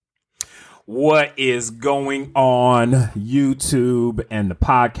What is going on, YouTube and the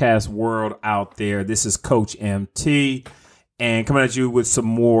podcast world out there? This is Coach MT and coming at you with some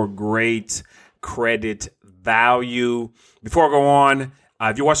more great credit value. Before I go on,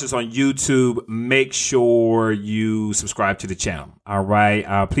 if you watch this on YouTube, make sure you subscribe to the channel. All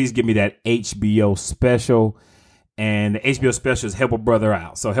right. Please give me that HBO special. And the HBO special is Help a Brother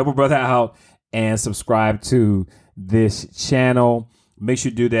Out. So help a brother out and subscribe to this channel. Make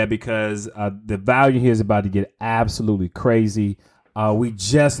sure you do that because the value here is about to get absolutely crazy. We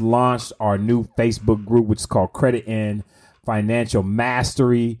just launched our new Facebook group, which is called Credit and Financial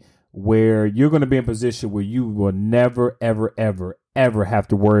Mastery, where you're going to be in a position where you will never, ever have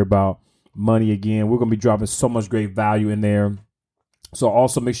to worry about money again. We're going to be dropping so much great value in there. So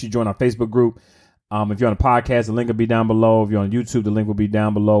also make sure you join our Facebook group. If you're on a podcast, the link will be down below. If you're on YouTube, the link will be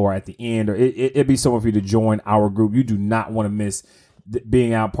down below or at the end, or it'll be somewhere for you to join our group. You do not want to miss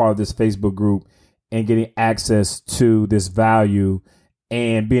being out part of this Facebook group and getting access to this value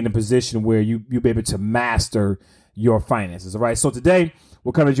and be in a position where you'll be able to master your finances. All right. So today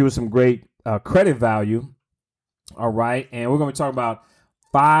we're coming to you with some great credit value. All right. And we're going to be talking about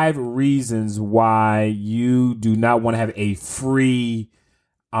 5 reasons why you do not want to have a free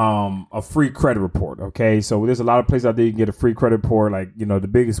credit report. Okay. So there's a lot of places out there you can get a free credit report. Like, the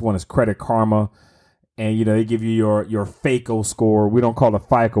biggest one is Credit Karma. And, they give you your FACO score. We don't call it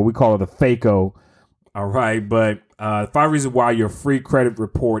FICO. We call it a FACO. All right. But 5 reasons why your free credit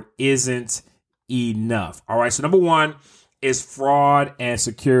report isn't enough. All right. So number 1 is fraud and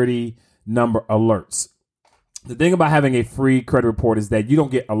security number alerts. The thing about having a free credit report is that you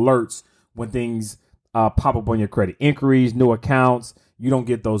don't get alerts when things pop up on your credit inquiries, new accounts. You don't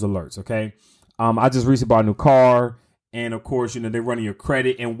get those alerts. OK, I just recently bought a new car. And of course, they're running your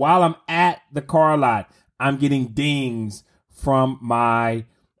credit. And while I'm at the car lot, I'm getting dings from my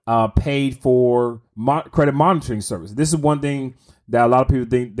paid for credit monitoring service. This is one thing that a lot of people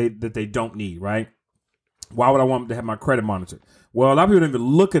think that they don't need, right? Why would I want to have my credit monitored? Well, a lot of people don't even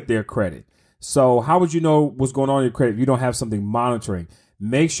look at their credit. So how would you know what's going on in your credit if you don't have something monitoring?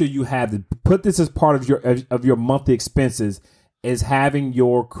 Make sure you put this as part of your monthly expenses, is having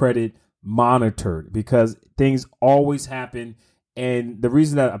your credit monitored, because things always happen. And the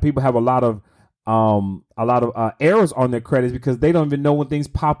reason that people have a lot of errors on their credit is because they don't even know when things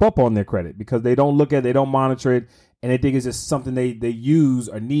pop up on their credit, because they don't look at it, they don't monitor it, and they think it's just something they use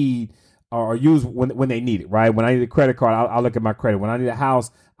or need or use when they need it, right? When I need a credit card, I'll look at my credit. When I need a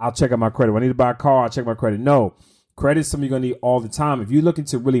house, I'll check out my credit. When I need to buy a car, I'll check my credit. No, credit is something you're going to need all the time. If you're looking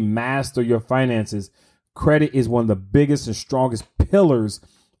to really master your finances, credit is one of the biggest and strongest pillars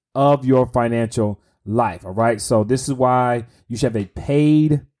of your financial life. All right. So this is why you should have a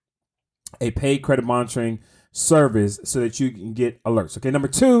paid credit monitoring service so that you can get alerts. Okay. Number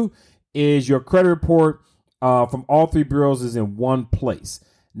 2 is your credit report from all 3 bureaus is in one place.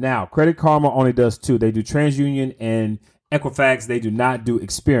 Now, Credit Karma only does 2. They do TransUnion and Equifax. They do not do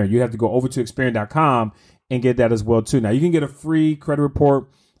Experian. You have to go over to Experian.com and get that as well too. Now, you can get a free credit report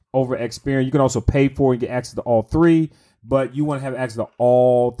over Experian. You can also pay for it and get access to all 3. But you want to have access to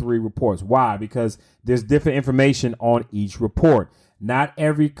all 3 reports. Why? Because there's different information on each report. Not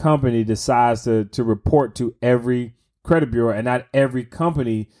every company decides to report to every credit bureau, and not every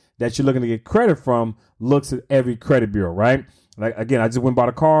company that you're looking to get credit from looks at every credit bureau, right? Like, again, I just went and bought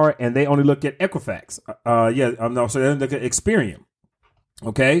a car and they only look at Equifax. So they don't look at Experian.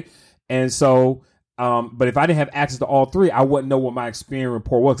 Okay. And so, but if I didn't have access to all 3, I wouldn't know what my Experian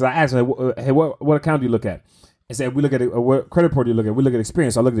report was. Because I asked them, hey, what account do you look at? And said, we look at what credit report do you look at? We look at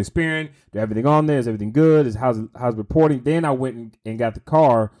Experian. So I look at Experian. Do everything on there? Is everything good? How's reporting? Then I went and got the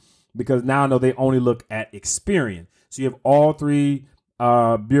car, because now I know they only look at Experian. So you have all 3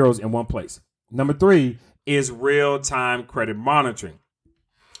 bureaus in one place. Number 3 is real-time credit monitoring.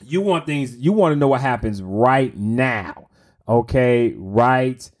 You want to know what happens right now. Okay,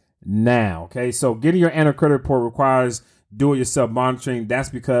 right now. Okay, so getting your annual credit report requires do-it-yourself monitoring. That's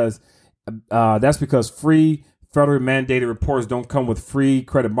because free federally mandated reports don't come with free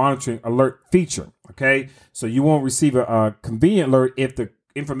credit monitoring alert feature. Okay, so you won't receive a convenient alert if the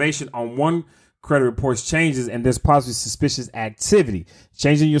information on one credit reports changes and there's possibly suspicious activity.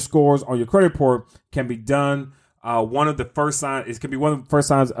 Changing your scores on your credit report can be done. One of the first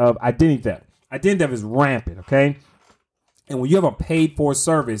signs of identity theft. Identity theft is rampant. Okay, and when you have a paid for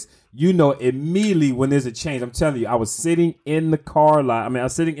service, you know immediately when there's a change. I'm telling you, I was sitting in the car lot. I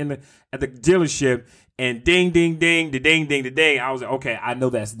was sitting at the dealership, and ding, ding, ding, the ding, ding, the ding. I was like, okay, I know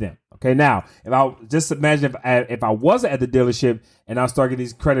that's them. Okay, now if I just imagine if I wasn't at the dealership and I start getting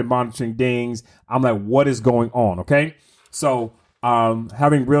these credit monitoring dings, I'm like, what is going on? Okay, so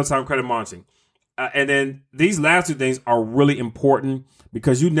having real-time credit monitoring. And then these last two things are really important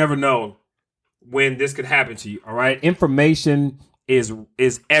because you never know when this could happen to you. All right. Information is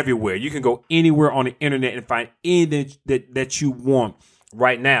everywhere. You can go anywhere on the internet and find anything that you want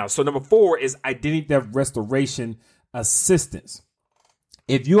right now. So number 4 is identity theft restoration assistance.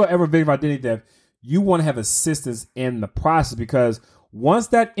 If you are ever victim of identity theft, you want to have assistance in the process, because once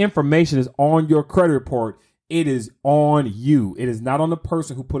that information is on your credit report, it is on you. It is not on the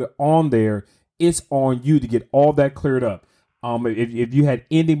person who put it on there. It's on you to get all that cleared up. If you had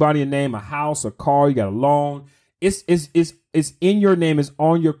anybody in name, a house, a car, you got a loan, it's in your name, it's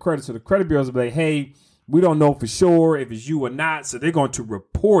on your credit. So the credit bureaus will be like, hey, we don't know for sure if it's you or not. So they're going to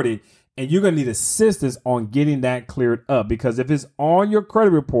report it, and you're going to need assistance on getting that cleared up, because if it's on your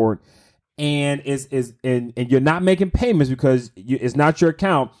credit report and and you're not making payments because it's not your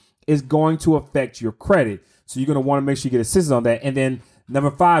account, it's going to affect your credit. So you're going to want to make sure you get assistance on that. And then number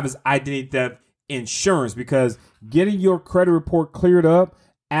 5 is identity theft insurance, because getting your credit report cleared up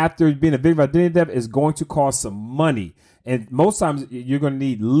after being a victim of identity theft is going to cost some money. And most times you're going to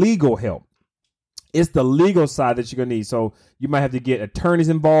need legal help. It's the legal side that you're going to need. So you might have to get attorneys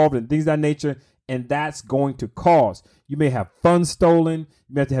involved and things of that nature, and that's going to cost. You may have funds stolen.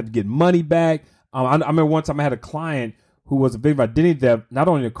 You may have to get money back. I remember one time I had a client who was a victim of identity theft, not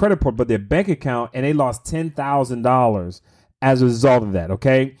only their credit report, but their bank account, and they lost $10,000 as a result of that,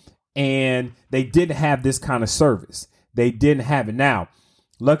 okay? And they didn't have this kind of service. They didn't have it. Now,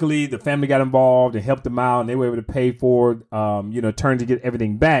 luckily, the family got involved and helped them out, and they were able to pay for, turn to get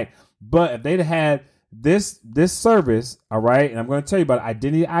everything back. But if they'd had this service, all right, and I'm going to tell you about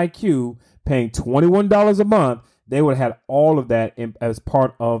Identity IQ, paying $21 a month, they would have had all of that as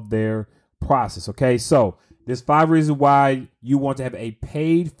part of their process, okay? So there's 5 reasons why you want to have a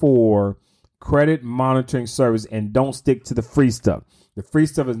paid-for credit monitoring service, and don't stick to the free stuff. The free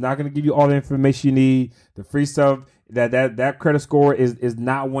stuff is not going to give you all the information you need. The free stuff, that credit score is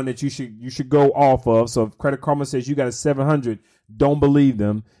not one that you should go off of. So if Credit Karma says you got a 700, don't believe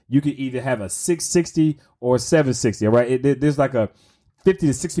them. You could either have a 660 or a 760. All right, there's like a 50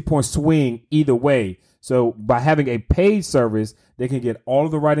 to 60 point swing either way. So by having a paid service, they can get all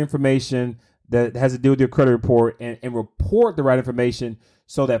of the right information that has to do with your credit report and report the right information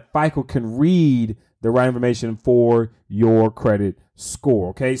so that FICO can read the right information for your credit score.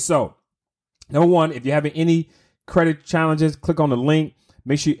 Okay, so number 1, if you're having any credit challenges, click on the link.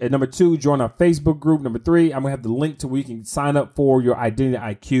 Make sure, number 2, join our Facebook group. Number 3, I'm going to have the link to where you can sign up for your Identity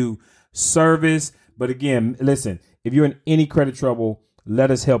IQ service. But again, listen, if you're in any credit trouble, let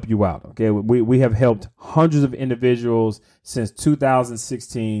us help you out. Okay, we have helped hundreds of individuals since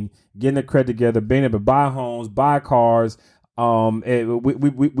 2016, getting their credit together, being able to buy homes, buy cars.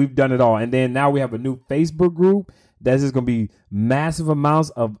 We've done it all. And then now we have a new Facebook group that's just going to be massive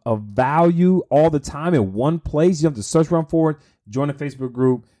amounts of value all the time in one place. You don't have to search around for it. Join the Facebook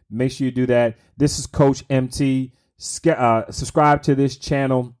group. Make sure you do that. This is Coach MT. Subscribe to this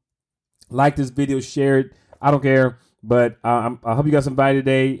channel. Like this video. Share it. I don't care. But I hope you got some value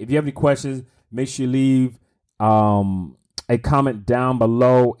today. If you have any questions, make sure you leave a comment down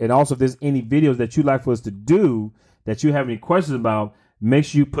below. And also, if there's any videos that you'd like for us to do that you have any questions about, make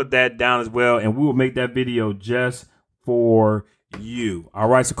sure you put that down as well, and we will make that video just for you. All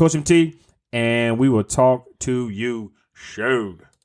right, so Coach MT, and we will talk to you soon.